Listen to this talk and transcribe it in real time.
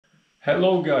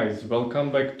Hello guys,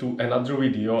 welcome back to another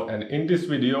video, and in this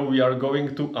video we are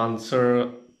going to answer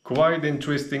quite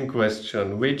interesting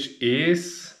question, which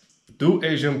is, do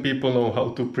Asian people know how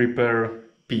to prepare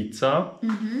pizza?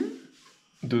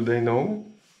 Do they know?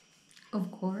 Of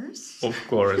course. Of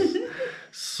course.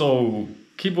 So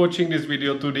keep watching this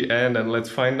video to the end and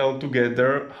let's find out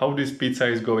together how this pizza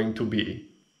is going to be.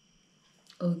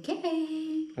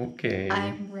 Okay. Okay.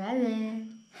 I'm ready.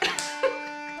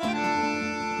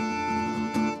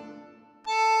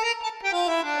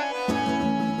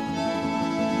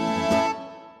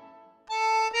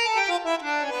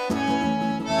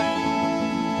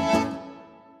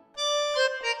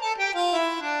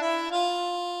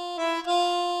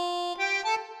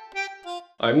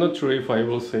 I'm not sure if I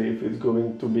will say if it's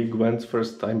going to be Gwen's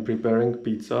first time preparing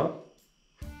pizza.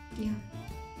 Yeah.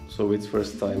 So it's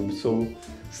first time. So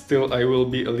still I will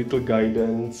be a little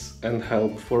guidance and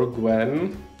help for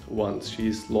Gwen once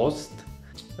she's lost.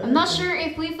 I'm not sure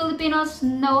if we Filipinos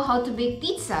know how to bake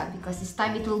pizza because this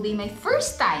time it will be my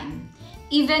first time.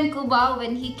 Even Kuba,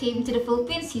 when he came to the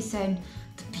Philippines, he said,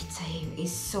 the pizza here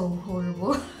is so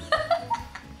horrible.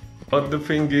 But the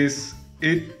thing is,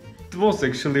 it was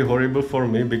actually horrible for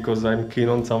me because I'm keen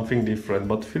on something different.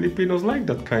 But Filipinos like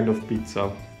that kind of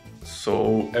pizza.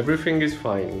 So everything is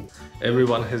fine.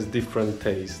 Everyone has different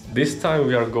tastes. This time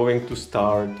we are going to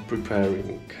start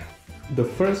preparing. The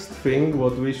first thing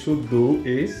what we should do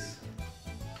is...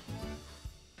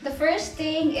 The first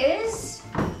thing is...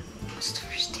 What's the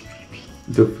first thing, baby?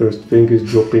 The first thing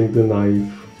is dropping the knife.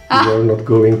 We are not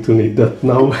going to need that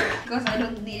now. Because I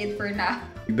don't need it for now.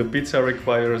 The pizza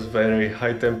requires very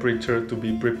high temperature to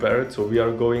be prepared, so we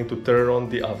are going to turn on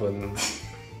the oven.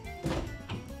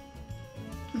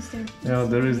 Yeah,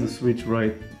 there is a switch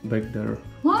right back there.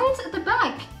 What? At the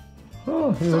back?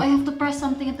 Oh, yeah. So I have to press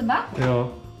something at the back? Yeah.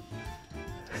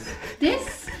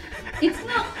 This? It's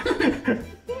not.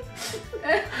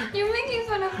 You're making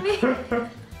fun of me.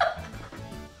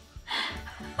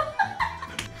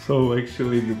 So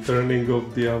actually the turning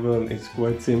of the oven is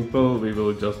quite simple. We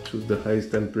will just choose the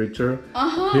highest temperature.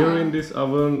 Here in this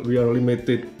oven we are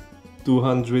limited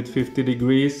 250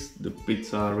 degrees. The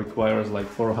pizza requires like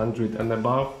 400 and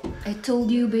above. I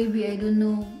told you, baby, I don't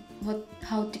know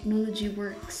how technology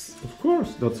works. Of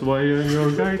course, that's why I'm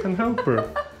your guide and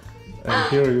helper. And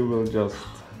here you will just...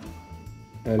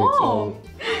 And it's on.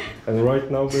 And right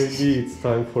now, baby, it's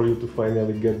time for you to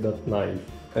finally get that knife.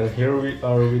 And here we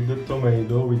are with the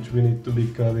tomato, which we need to be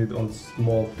cut it on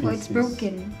small pieces. Oh, it's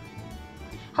broken.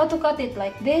 How to cut it?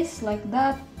 Like this? Like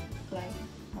that?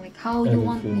 Like how you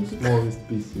want me to cut? Smallest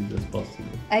pieces as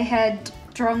possible. I had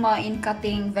trauma in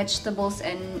cutting vegetables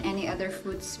and any other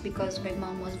fruits because my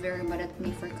mom was very mad at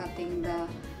me for cutting the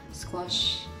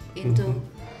squash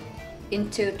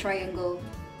into triangle.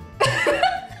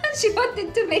 She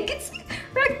wanted to make it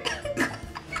rectangle.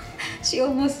 She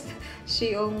almost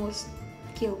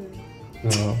killed me.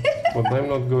 No, but I'm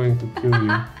not going to kill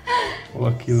you.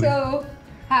 Luckily. So,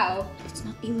 how? It's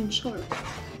not even sharp.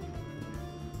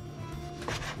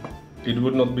 It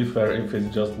would not be fair if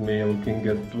it's just me looking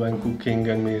at when cooking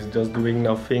and me is just doing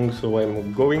nothing, so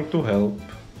I'm going to help.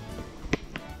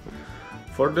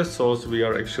 For the sauce we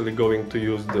are actually going to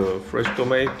use the fresh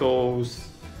tomatoes,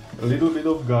 a little bit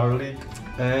of garlic,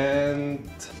 and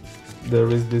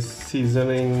there is this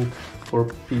seasoning for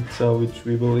pizza which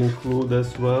we will include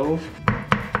as well.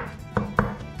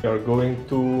 We are going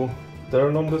to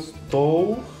turn on the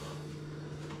stove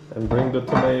and bring the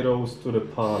tomatoes to the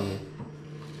pan.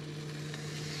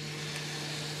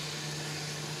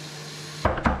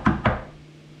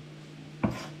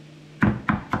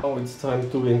 Now it's time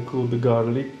to include the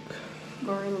garlic.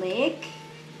 Garlic.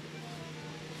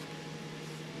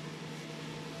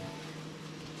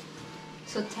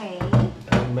 Saute.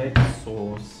 And make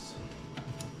sauce.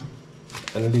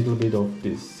 And a little bit of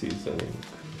this seasoning.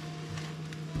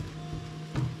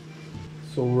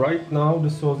 So right now the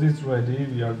sauce is ready.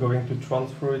 We are going to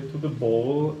transfer it to the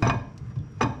bowl.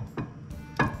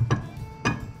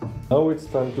 Now it's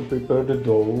time to prepare the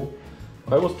dough.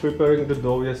 I was preparing the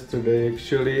dough yesterday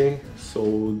actually,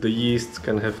 so the yeast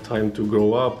can have time to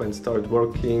grow up and start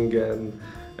working, and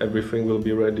everything will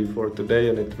be ready for today,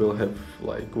 and it will have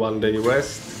like 1 day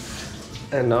rest.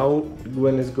 And now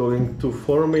Gwen is going to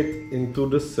form it into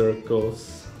the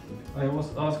circles. I was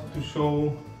asked to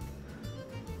show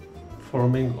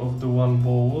forming of the one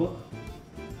bowl,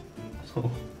 so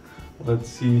let's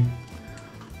see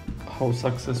how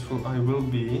successful I will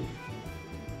be.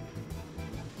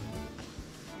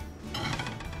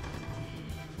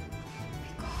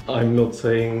 I'm not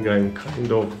saying I'm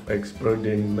kind of expert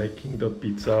in making the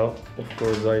pizza, of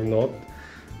course I'm not,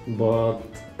 but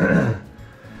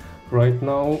right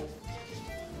now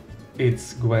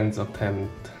it's Gwen's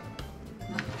attempt.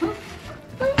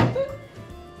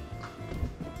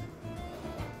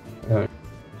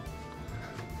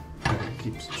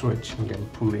 Keep stretching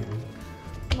and pulling.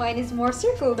 Mine is more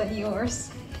circle than yours.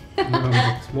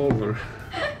 It's smaller.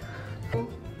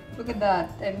 Look at that.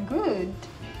 I'm good.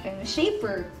 I'm a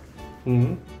shaper.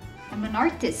 Mm-hmm. I'm an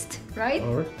artist, right?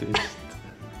 Artist.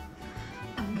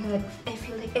 I'm good. I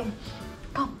feel like I'm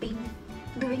pumping,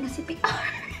 doing a CPR.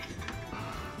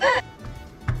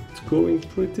 It's going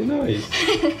pretty nice.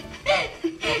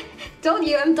 Told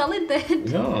you I'm talented.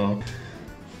 Yeah.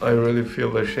 I really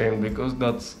feel ashamed because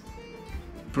that's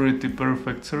pretty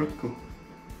perfect circle.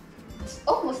 It's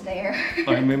almost there.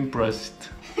 I'm impressed.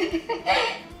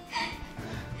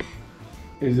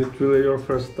 Is it really your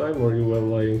first time or you were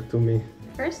lying to me?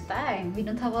 First time. We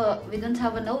don't have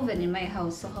an oven in my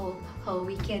house, so how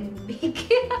we can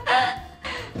bake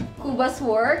Kuba's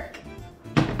work?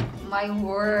 My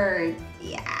work.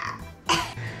 Yeah.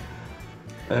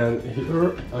 And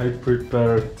here I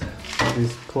prepared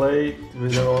this plate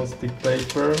with a non-stick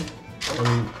paper,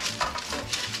 and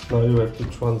now you have to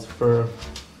transfer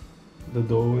the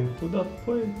dough into that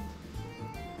plate.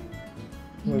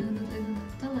 You know that I don't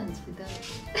have talents with that.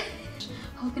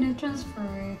 How can I transfer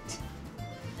it?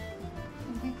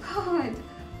 Oh my god.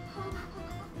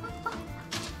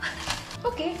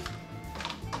 Okay.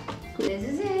 This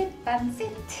is it. That's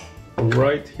it.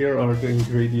 Right here are the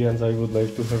ingredients I would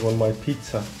like to have on my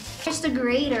pizza. Here's the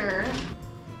grater.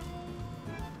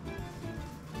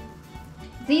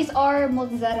 These are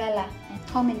mozzarella.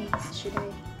 How many should I?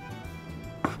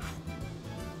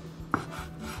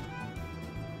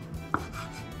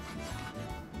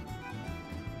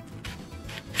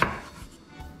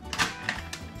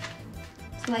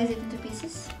 Slice it into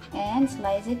pieces and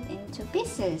slice it into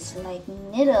pieces like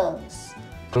needles.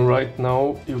 Right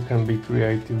now you can be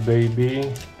creative,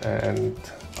 baby, and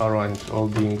arrange all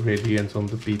the ingredients on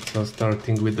the pizza,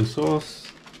 starting with the sauce,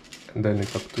 and then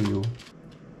it's up to you.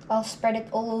 I'll spread it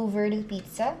all over the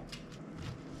pizza.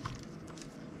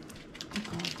 Oh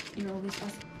god, you're always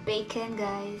asking. Bacon,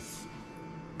 guys.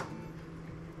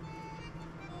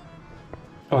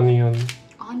 Onion.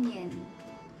 Onion.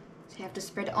 So you have to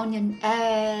spread onion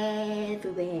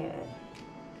everywhere.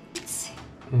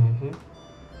 Mm-hmm.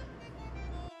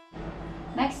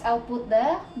 Next, I'll put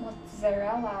the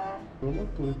mozzarella. Will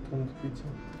not put it on the pizza.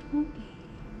 Okay.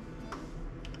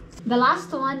 The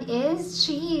last one is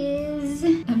cheese.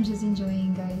 I'm just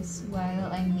enjoying, guys,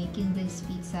 while I'm making this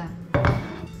pizza.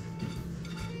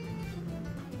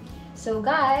 So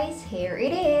guys, here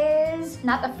it is.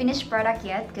 Not a finished product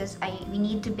yet because we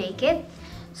need to bake it.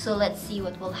 So let's see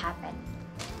what will happen.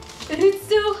 It's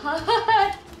so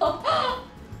hot.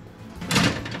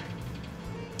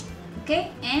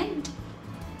 Okay, and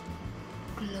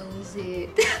close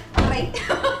it. Wait.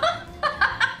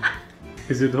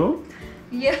 Is it hot?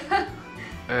 Yeah.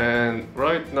 And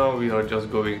right now we are just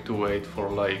going to wait for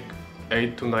like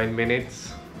 8 to 9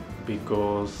 minutes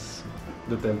because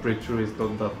the temperature is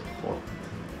not that hot.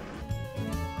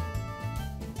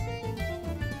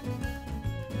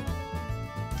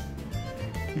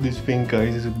 This thing,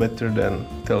 guys, is better than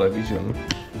television.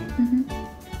 Mm-hmm.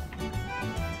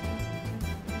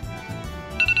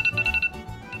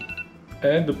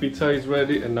 And the pizza is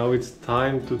ready, and now it's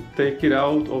time to take it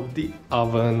out of the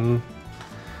oven.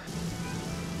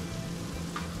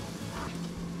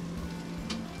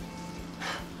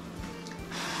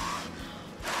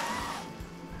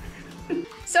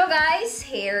 So guys,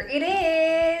 here it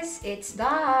is. It's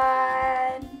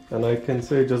done. And I can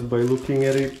say just by looking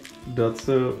at it, that's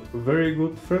a very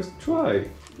good first try.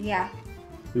 Yeah.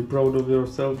 You proud of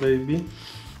yourself, baby?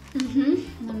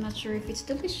 Mm-hmm. I'm not sure if it's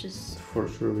delicious. For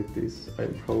sure it is.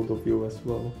 I'm proud of you as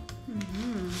well.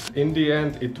 In the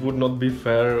end, it would not be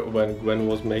fair when Gwen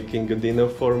was making a dinner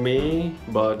for me,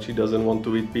 but she doesn't want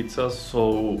to eat pizza,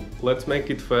 so let's make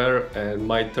it fair and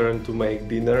my turn to make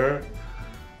dinner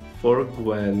for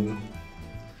Gwen.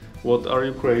 What are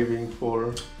you craving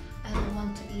for? I don't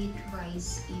want to eat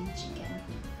rice and chicken.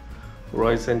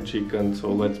 Rice and chicken,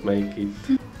 so let's make it.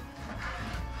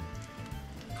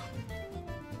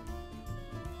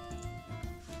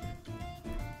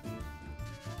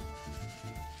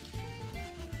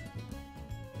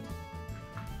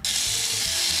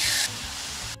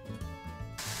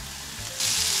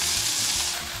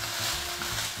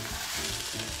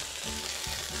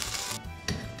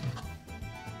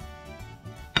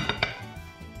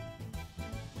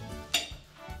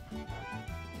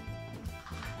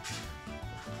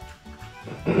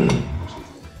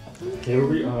 Here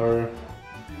we are.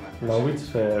 Now it's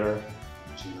fair.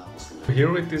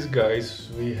 Here it is, guys.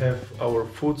 We have our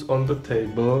foods on the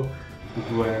table.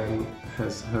 Gwen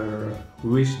has her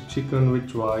wish chicken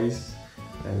with rice,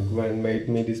 and Gwen made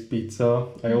me this pizza.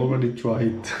 I already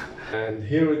tried. And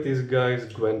here it is, guys.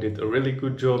 Gwen did a really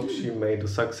good job. She made a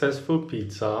successful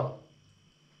pizza.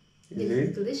 It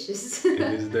is delicious. It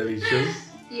is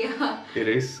delicious. Yeah. It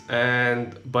is.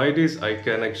 And by this I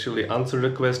can actually answer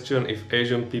the question if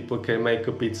Asian people can make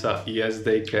a pizza. Yes,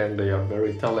 they can. They are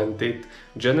very talented,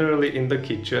 generally in the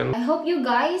kitchen. I hope you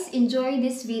guys enjoy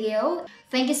this video.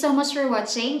 Thank you so much for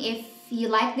watching. If you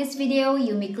like this video,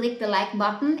 you may click the like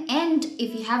button. And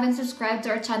if you haven't subscribed to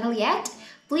our channel yet,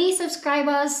 please subscribe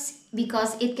us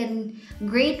because it can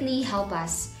greatly help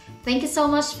us. Thank you so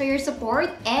much for your support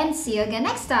and see you again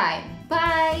next time.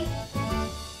 Bye!